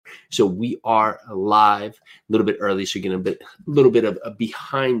So we are live a little bit early. So you're getting a little bit of a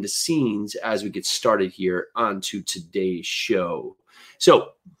behind the scenes as we get started here onto today's show.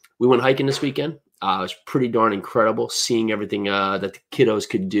 So we went hiking this weekend. It was pretty darn incredible seeing everything that the kiddos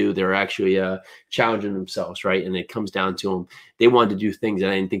could do. They're actually challenging themselves, right? And it comes down to them. They wanted to do things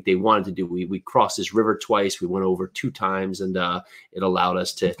that I didn't think they wanted to do. We crossed this river twice. We went over 2 times, and it allowed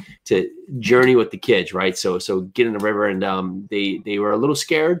us to journey with the kids, right? So get in the river, and they were a little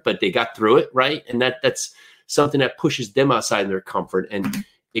scared, but they got through it, right? And that's something that pushes them outside of their comfort. And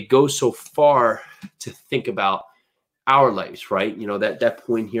it goes so far to think about our lives, right? You know, that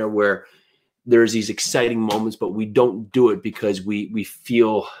point here where there's these exciting moments, but we don't do it because we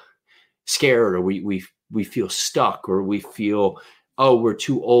feel scared, or we feel stuck, or we feel, oh, we're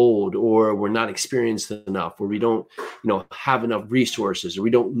too old, or we're not experienced enough, or we don't, have enough resources, or we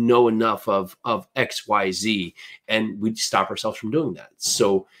don't know enough of X, Y, Z, and we stop ourselves from doing that.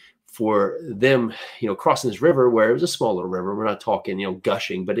 So for them, crossing this river, where it was a small little river, we're not talking,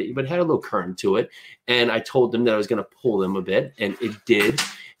 gushing, but it had a little current to it. And I told them that I was going to pull them a bit, and it did.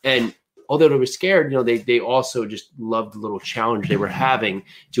 And although they were scared, they also just loved the little challenge they were having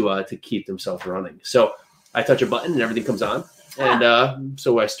to keep themselves running. So I touch a button and everything comes on. And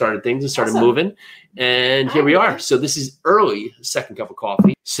so I started things and started moving. And here we are. So this is early second cup of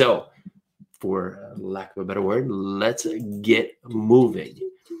coffee. So for lack of a better word, let's get moving.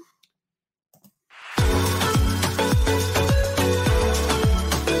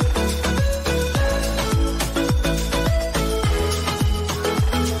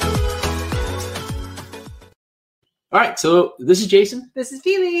 All right, so this is Jason. This is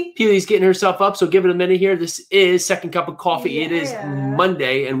Peely. Peely's getting herself up, so give it a minute here. This is Second Cup of Coffee. Yeah. It is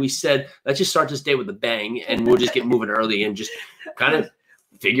Monday, and we said, let's just start this day with a bang, and we'll just get moving early and just kind of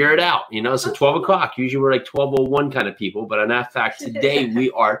figure it out, So 12 o'clock, usually we're like 12:01 kind of people, but on that fact, today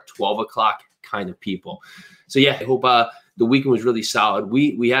we are 12 o'clock kind of people. So yeah, I hope the weekend was really solid.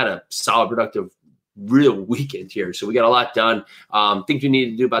 We had a solid, productive real weekend here. So we got a lot done. Things we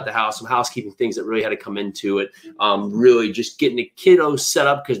needed to do about the house, some housekeeping things that really had to come into it. Really just getting the kiddos set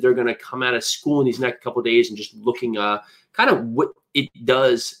up because they're going to come out of school in these next couple of days, and just looking kind of what it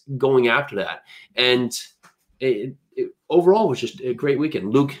does going after that. And it overall was just a great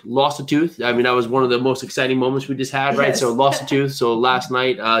weekend. Luke lost a tooth. I mean, that was one of the most exciting moments we just had, right? Yes. So lost a tooth. So last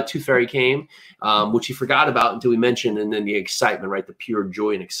night, Tooth Fairy came, which he forgot about until we mentioned. And then the excitement, right? The pure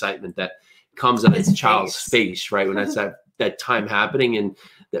joy and excitement that comes on his child's face, right? When that's that time happening, and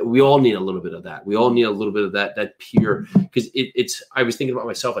that we all need a little bit of that. We all need a little bit of that pure, because it's, I was thinking about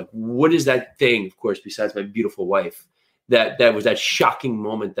myself, like, what is that thing, of course, besides my beautiful wife, that was that shocking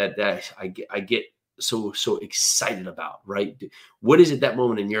moment that I get so excited about, right? What is it, that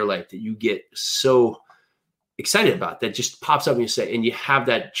moment in your life that you get so excited about, that just pops up and you say, and you have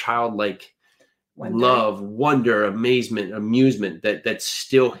that childlike love, wonder, amazement, amusement that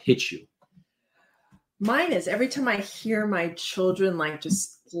still hits you? Mine is every time I hear my children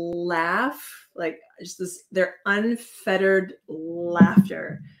just laugh, just their unfettered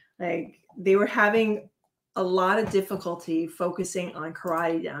laughter. Like, they were having a lot of difficulty focusing on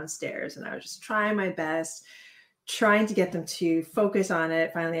karate downstairs, and I was just trying my best, trying to get them to focus on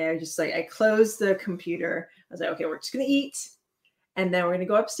it. Finally, I closed the computer. I was like, okay, we're just going to eat, and then we're going to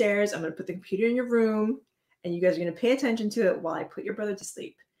go upstairs. I'm going to put the computer in your room, and you guys are going to pay attention to it while I put your brother to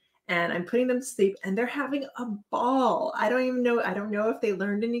sleep. And I'm putting them to sleep, and they're having a ball. I don't know if they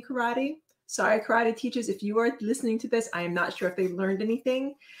learned any karate. Sorry, karate teachers, if you are listening to this, I am not sure if they learned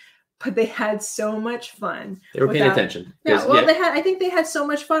anything, but they had so much fun. They were paying attention. Yeah, well, I think they had so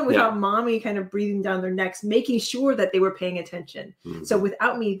much fun without mommy kind of breathing down their necks, making sure that they were paying attention. Mm-hmm. So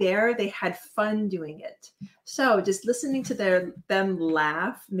without me there, they had fun doing it. So just listening to them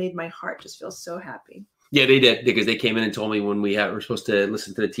laugh made my heart just feel so happy. Yeah, they did, because they came in and told me when we're supposed to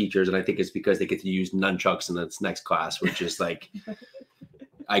listen to the teachers, and I think it's because they get to use nunchucks in this next class, which is like,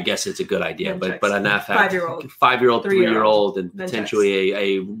 I guess it's a good idea, but on that fact, 5-year-old, 3-year-old, and potentially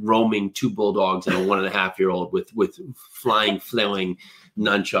a roaming 2 bulldogs and a 1.5-year-old with flying, flailing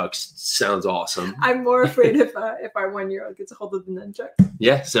nunchucks sounds awesome. I'm more afraid if our 1-year-old gets a hold of the nunchuck.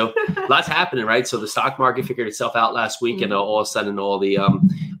 Yeah, so lots happening, right? So the stock market figured itself out last week, and all of a sudden, all the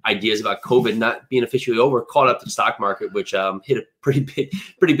ideas about COVID not being officially over caught up to the stock market, which hit a pretty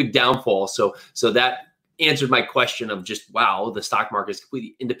big downfall. So that answered my question of just, wow, the stock market is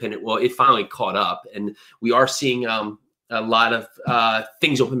completely independent. Well, it finally caught up, and we are seeing a lot of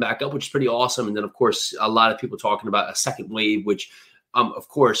things open back up, which is pretty awesome. And then, of course, a lot of people talking about a second wave, which Of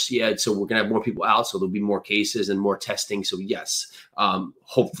course, yeah. So we're gonna have more people out, so there'll be more cases and more testing. So yes,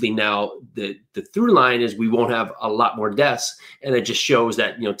 hopefully now the through line is we won't have a lot more deaths, and it just shows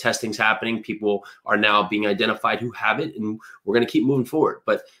that testing's happening. People are now being identified who have it, and we're gonna keep moving forward.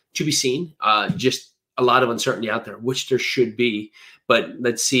 But to be seen, just a lot of uncertainty out there, which there should be. But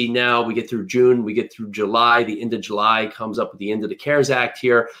let's see, now we get through June, we get through July, the end of July comes up with the end of the CARES Act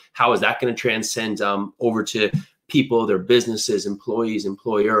here. How is that going to transcend over to people, their businesses, employees,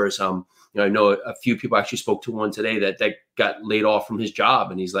 employers? I know a few people, actually spoke to one today that got laid off from his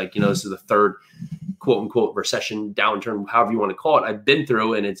job. And he's like, this is the third quote unquote recession, downturn, however you want to call it, I've been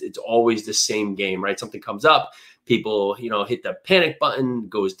through. And it's always the same game, right? Something comes up, people, hit the panic button,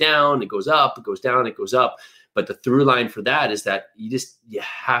 goes down, it goes up, it goes down, it goes up. But the through line for that is that you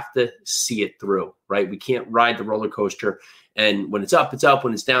have to see it through, right? We can't ride the roller coaster. And when it's up, it's up.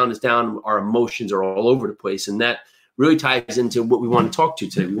 When it's down, it's down. Our emotions are all over the place. And that really ties into what we want to talk to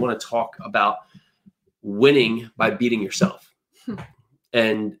today. We want to talk about winning by beating yourself.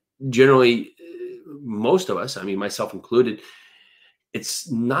 And generally, most of us, I mean, myself included,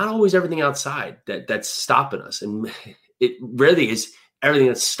 it's not always everything outside that's stopping us. And it rarely is everything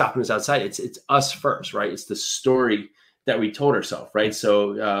that's stopping us outside. It's us first, right? It's the story that we told ourselves, right?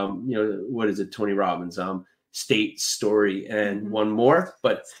 So, what is it? Tony Robbins, state, story, and one more,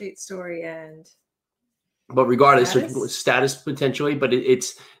 but state, story, but regardless, status potentially, but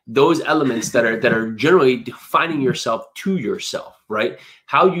it's those elements that are generally defining yourself to yourself, right?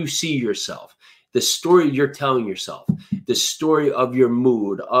 How you see yourself, the story you're telling yourself, the story of your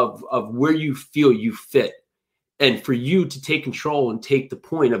mood, of where you feel you fit. And for you to take control and take the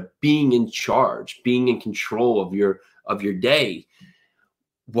point of being in charge, being in control of your day,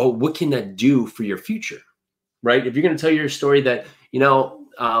 well, what can that do for your future, right? If you're going to tell your story that,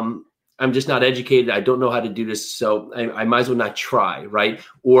 I'm just not educated, I don't know how to do this, so I might as well not try, right?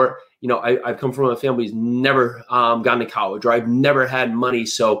 Or, I've come from a family who's never gone to college, or I've never had money,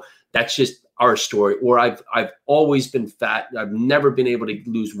 so that's just our story. Or I've always been fat, I've never been able to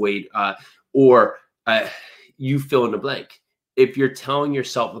lose weight, or you fill in the blank. If you're telling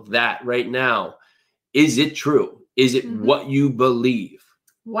yourself that right now, is it true? Is it what you believe?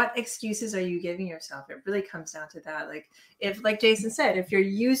 What excuses are you giving yourself? It really comes down to that. Like Jason said, if you're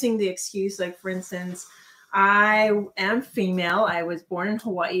using the excuse, like for instance, I am female, I was born in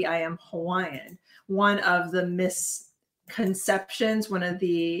Hawaii, I am Hawaiian. One of the misconceptions, one of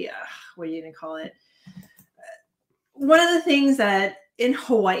the, what are you going to call it? One of the things that in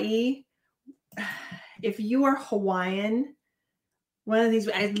Hawaii, if you are Hawaiian, one of these,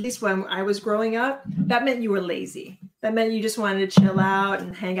 at least when I was growing up, that meant you were lazy. That meant you just wanted to chill out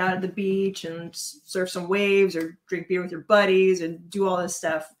and hang out at the beach and surf some waves or drink beer with your buddies and do all this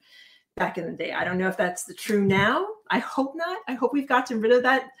stuff back in the day. I don't know if that's the true now. I hope not. I hope we've gotten rid of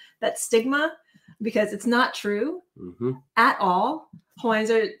that stigma, because it's not true at all. Hawaiians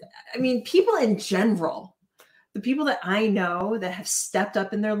are, people in general, the people that I know that have stepped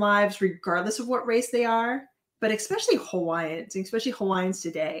up in their lives, regardless of what race they are, but especially Hawaiians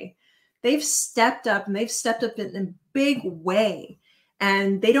today, they've stepped up, and they've stepped up in a big way.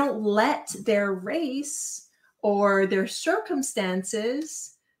 And they don't let their race or their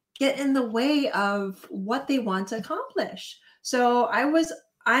circumstances get in the way of what they want to accomplish. So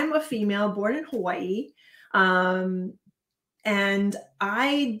I'm a female born in Hawaii. And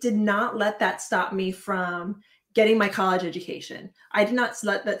I did not let that stop me from getting my college education. I did not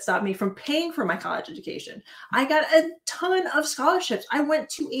let that stop me from paying for my college education. I got a ton of scholarships. I went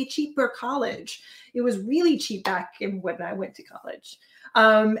to a cheaper college. It was really cheap back when I went to college.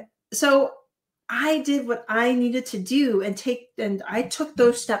 So I did what I needed to do and I took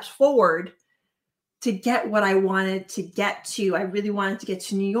those steps forward to get what I wanted to get to. I really wanted to get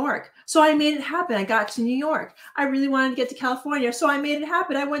to New York. So I made it happen. I got to New York. I really wanted to get to California. So I made it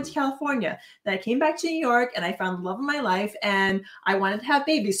happen. I went to California. Then I came back to New York and I found the love of my life, and I wanted to have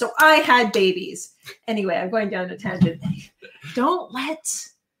babies. So I had babies. Anyway, I'm going down a tangent. Don't let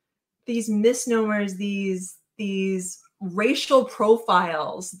these misnomers, these racial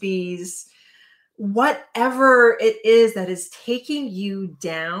profiles, these whatever it is that is taking you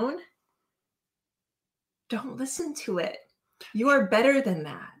down, don't listen to it. You are better than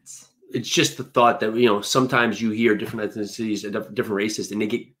that. It's just the thought that, sometimes you hear different ethnicities and different races, and they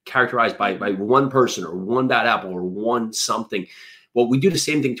get characterized by one person or one bad apple or one something. Well, we do the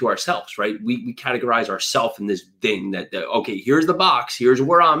same thing to ourselves, right? We categorize ourselves in this thing that, okay, here's the box, here's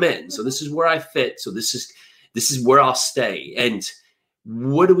where I'm in. So this is where I fit. So this is where I'll stay. And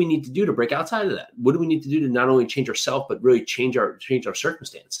what do we need to do to break outside of that? What do we need to do to not only change ourselves, but really change our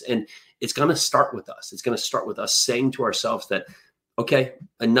circumstance? And it's going to start with us. It's going to start with us saying to ourselves that, okay,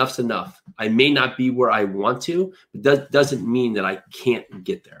 enough's enough. I may not be where I want to, but that doesn't mean that I can't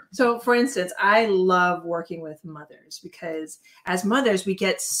get there. So for instance, I love working with mothers because as mothers, we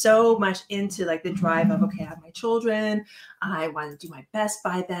get so much into like the drive of, okay, I have my children. I want to do my best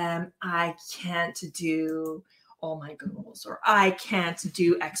by them. I can't do all my goals, or I can't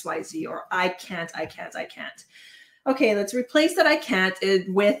do X, Y, Z, or I can't. Okay, let's replace that I can't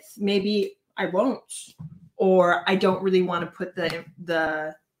with maybe I won't, or I don't really want to put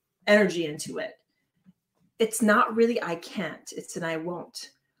the energy into it. It's not really I can't, it's an I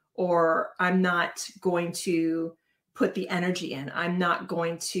won't, or I'm not going to put the energy in. I'm not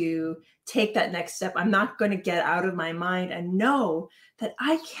going to take that next step. I'm not going to get out of my mind and know that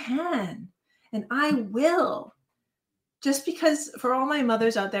I can and I will. Just because, for all my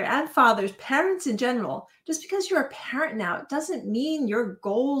mothers out there and fathers, parents in general, just because you're a parent now, it doesn't mean your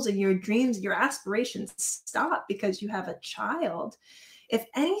goals and your dreams, your aspirations stop because you have a child. If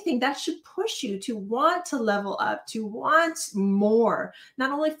anything, that should push you to want to level up, to want more, not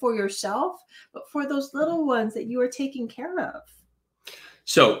only for yourself, but for those little ones that you are taking care of.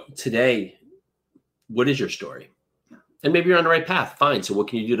 So today, what is your story? And maybe you're on the right path. Fine. So what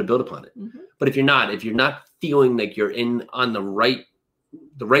can you do to build upon it? Mm-hmm. But if you're not feeling like you're on the right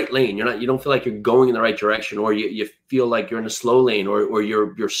lane, you don't feel like you're going in the right direction, or you feel like you're in a slow lane, or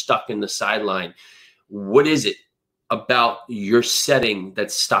you're stuck in the sideline. What is it about your setting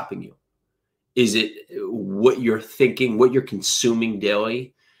that's stopping you? Is it what you're thinking, what you're consuming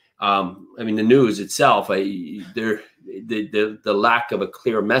daily? I mean, the news itself, the lack of a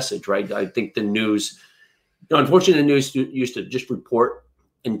clear message, right? I think the news, unfortunately, the news used to just report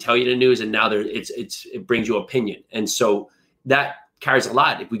and tell you the news, and now it brings you opinion, and so that carries a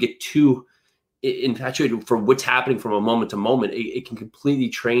lot. If we get too infatuated for what's happening from a moment to moment, it can completely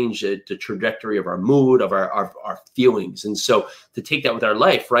change the trajectory of our mood, of our feelings. And so to take that with our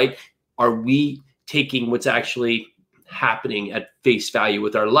life, right? Are we taking what's actually happening at face value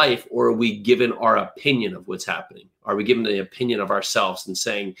with our life, or are we given our opinion of what's happening? Are we given the opinion of ourselves and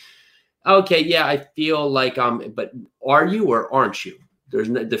saying, okay, yeah, I feel like but are you or aren't you?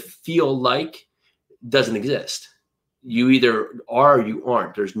 The feel like doesn't exist. You either are or you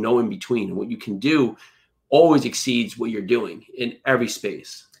aren't. There's no in between. And what you can do always exceeds what you're doing in every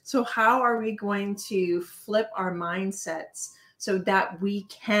space. So how are we going to flip our mindsets so that we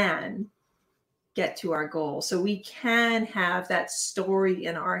can get to our goal? So we can have that story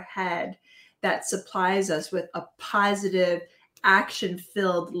in our head that supplies us with a positive,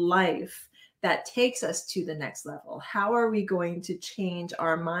 action-filled life that takes us to the next level. How are we going to change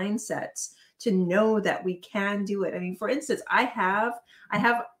our mindsets to know that we can do it? I mean, for instance,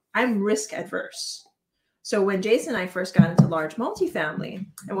 I'm risk adverse. So when Jason and I first got into large multifamily,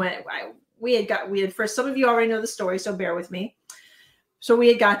 and when we had first, some of you already know the story, so bear with me. So we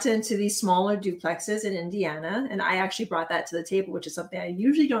had gotten into these smaller duplexes in Indiana, and I actually brought that to the table, which is something I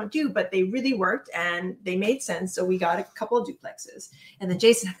usually don't do, but they really worked and they made sense. So we got a couple of duplexes, and then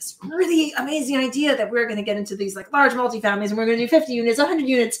Jason had this really amazing idea that we're going to get into these like large multifamilies, and we're going to do 50 units, 100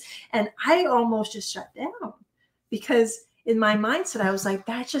 units. And I almost just shut down because in my mindset, I was like,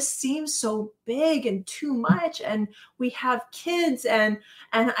 that just seems so big and too much. And we have kids, and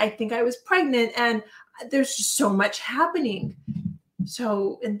I think I was pregnant, and there's just so much happening.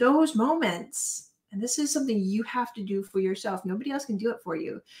 So in those moments, and this is something you have to do for yourself, nobody else can do it for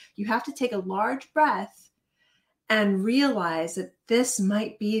you. You have to take a large breath and realize that this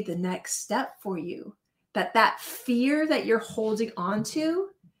might be the next step for you. That fear that you're holding on to,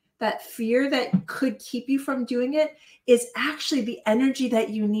 that fear that could keep you from doing it, is actually the energy that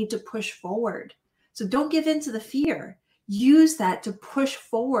you need to push forward. So don't give in to the fear. Use that to push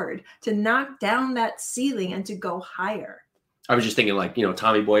forward, to knock down that ceiling and to go higher. I was just thinking like,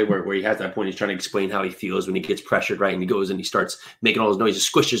 Tommy Boy, where he has that point, he's trying to explain how he feels when he gets pressured, right? And he goes and he starts making all those noises,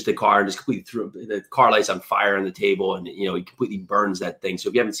 squishes the car, and just completely threw the car lights on fire on the table. And, he completely burns that thing. So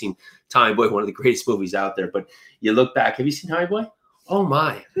if you haven't seen Tommy Boy, one of the greatest movies out there, but you look back, have you seen Tommy Boy? Oh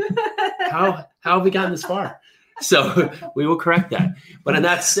my, how have we gotten this far? So we will correct that. But in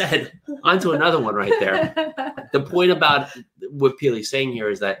that said, on to another one right there. The point about what Peely's saying here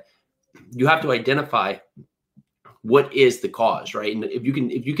is that you have to identify what is the cause, right? And if you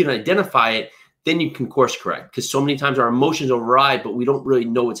can identify it, then you can course correct, because so many times our emotions override, but we don't really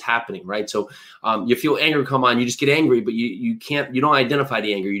know what's happening, right? So you feel anger come on, you just get angry, but you don't identify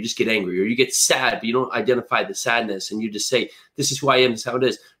the anger, you just get angry. Or you get sad, but you don't identify the sadness, and you just say, this is who I am, this is how it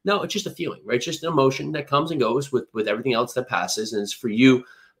is. No, it's just a feeling, right? It's just an emotion that comes and goes with everything else that passes. And it's for you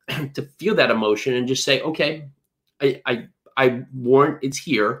to feel that emotion and just say, okay, I warrant it's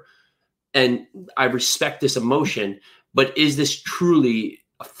here, and I respect this emotion, but is this truly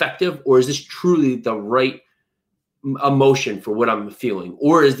effective, or is this truly the right emotion for what I'm feeling?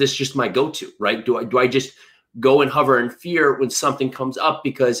 Or is this just my go-to, right? Do I just go and hover in fear when something comes up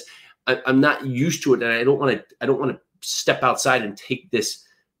because I'm not used to it, and I don't want to step outside and take this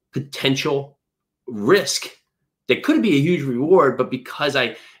potential risk that could be a huge reward, but because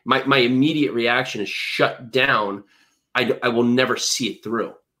my immediate reaction is shut down, I will never see it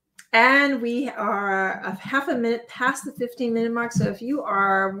through. And we are a half a minute past the 15-minute mark. So if you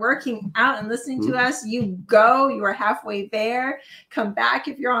are working out and listening to us, you are halfway there. Come back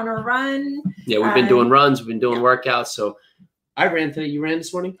if you're on a run. Yeah, we've been doing runs. We've been doing workouts. So I ran today. You ran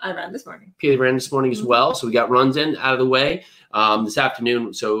this morning? I ran this morning. Kaylee ran this morning as well. So we got runs out of the way this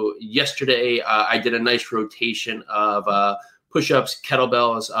afternoon. So yesterday I did a nice rotation of push-ups,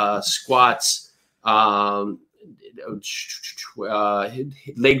 kettlebells, squats,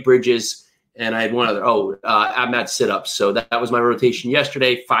 leg bridges, and I had one other, ab mat sit-ups. So that was my rotation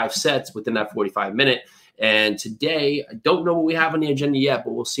yesterday, 5 sets within that 45-minute. And today, I don't know what we have on the agenda yet,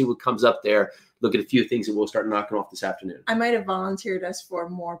 but we'll see what comes up there. Look at a few things that we'll start knocking off this afternoon. I might have volunteered us for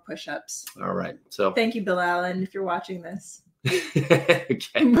more push-ups. All right. So thank you, Bill Allen, if you're watching this. Okay.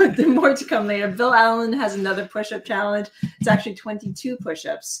 But more to come later. Bill Allen has another push-up challenge. It's actually 22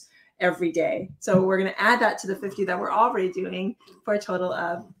 push-ups every day. So we're going to add that to the 50 that we're already doing for a total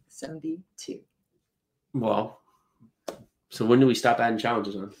of 72. Well, so when do we stop adding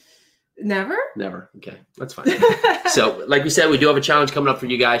challenges on? Never. Okay, that's fine. So like we said, we do have a challenge coming up for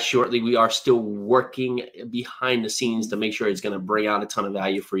you guys shortly. We are still working behind the scenes to make sure it's going to bring out a ton of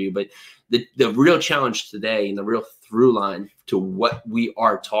value for you. But the real challenge today and the real through line to what we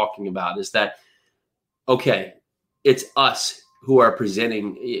are talking about is that, okay, it's us who are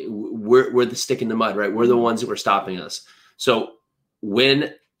presenting. We're the stick in the mud, right? We're the ones who are stopping us. So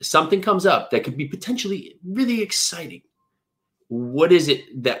when something comes up that could be potentially really exciting, what is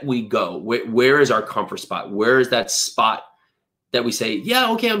it that we go? Where is our comfort spot? Where is that spot that we say, yeah,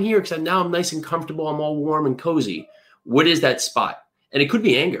 okay, I'm here because now I'm nice and comfortable. I'm all warm and cozy. What is that spot? And it could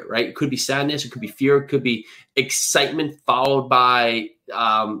be anger, right? It could be sadness. It could be fear. It could be excitement followed by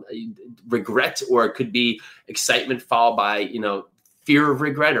regret, or it could be excitement followed by, fear of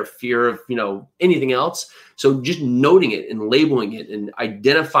regret or fear of, anything else. So just noting it and labeling it and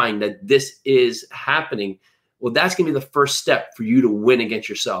identifying that this is happening. Well, that's going to be the first step for you to win against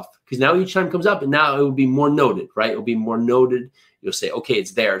yourself, because now each time comes up and now it will be more noted, right? It will be more noted. You'll say, okay,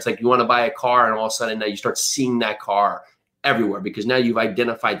 it's there. It's like you want to buy a car and all of a sudden now you start seeing that car everywhere because now you've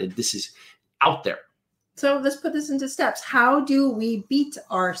identified that this is out there. So let's put this into steps. How do we beat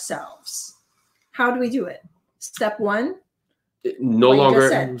ourselves? How do we do it? Step one. No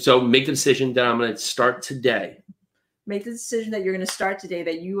longer. So make the decision that I'm going to start today. Make the decision that you're going to start today,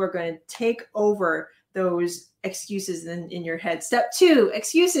 that you are going to take over those excuses in your head. Step two,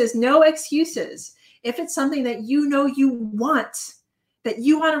 excuses, no excuses. If it's something that you want, that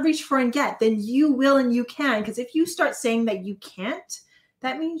you want to reach for and get, then you will and you can. Because if you start saying that you can't,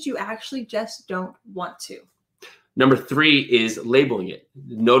 that means you actually just don't want to. Number 3 is labeling it,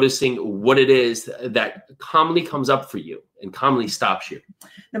 noticing what it is that commonly comes up for you and commonly stops you.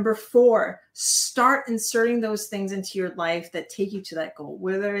 Number 4, start inserting those things into your life that take you to that goal,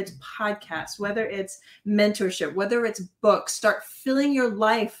 whether it's podcasts, whether it's mentorship, whether it's books. Start filling your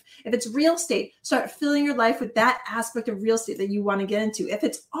life. If it's real estate, start filling your life with that aspect of real estate that you want to get into. If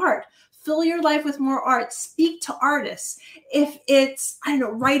it's art, fill your life with more art. Speak to artists. If it's,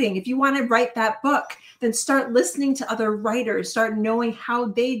 writing, if you want to write that book, then start listening to other writers, start knowing how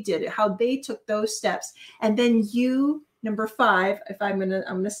they did it, how they took those steps. And then you, number 5, if I'm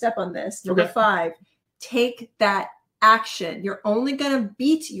gonna step on this, number 5, take that action. You're only gonna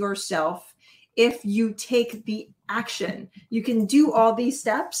beat yourself if you take the action. You can do all these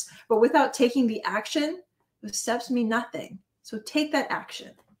steps, but without taking the action, the steps mean nothing. So take that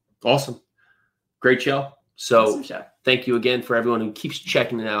action. Awesome. Great show. So awesome show. Thank you again for everyone who keeps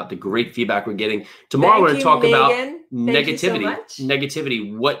checking it out, the great feedback we're getting. Tomorrow we're going to talk about negativity.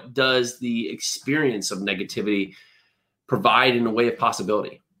 Negativity. What does the experience of negativity provide in a way of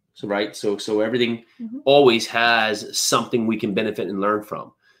possibility? So, right. So everything always has something we can benefit and learn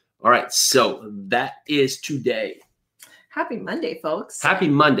from. All right. So that is today. Happy Monday, folks. Happy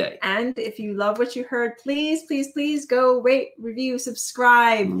Monday. And if you love what you heard, please, please, please go rate, review,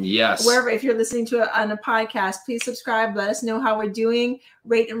 subscribe. Yes. Wherever, if you're listening to it on a podcast, please subscribe. Let us know how we're doing.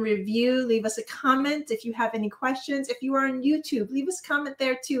 Rate and review. Leave us a comment if you have any questions. If you are on YouTube, leave us a comment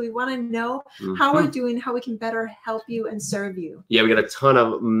there too. We want to know how we're doing, how we can better help you and serve you. Yeah, we got a ton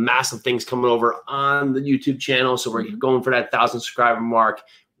of massive things coming over on the YouTube channel. So we're going for that 1,000 subscriber mark.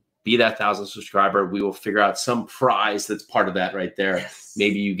 be that 1,000 subscriber. We will figure out some prize that's part of that right there. Yes.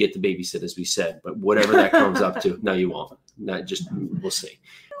 Maybe you get to babysit, as we said, but whatever that comes up to. No, you won't. Not just, we'll see.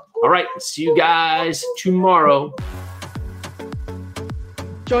 All right. See you guys tomorrow.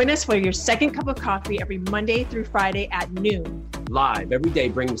 Join us for your second cup of coffee every Monday through Friday at noon. Live every day,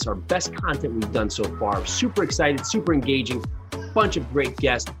 bringing us our best content we've done so far. Super excited, super engaging. Bunch of great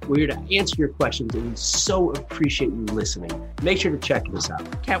guests. We're here to answer your questions, and we so appreciate you listening. Make sure to check this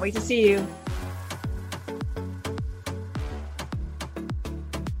out. Can't wait to see you.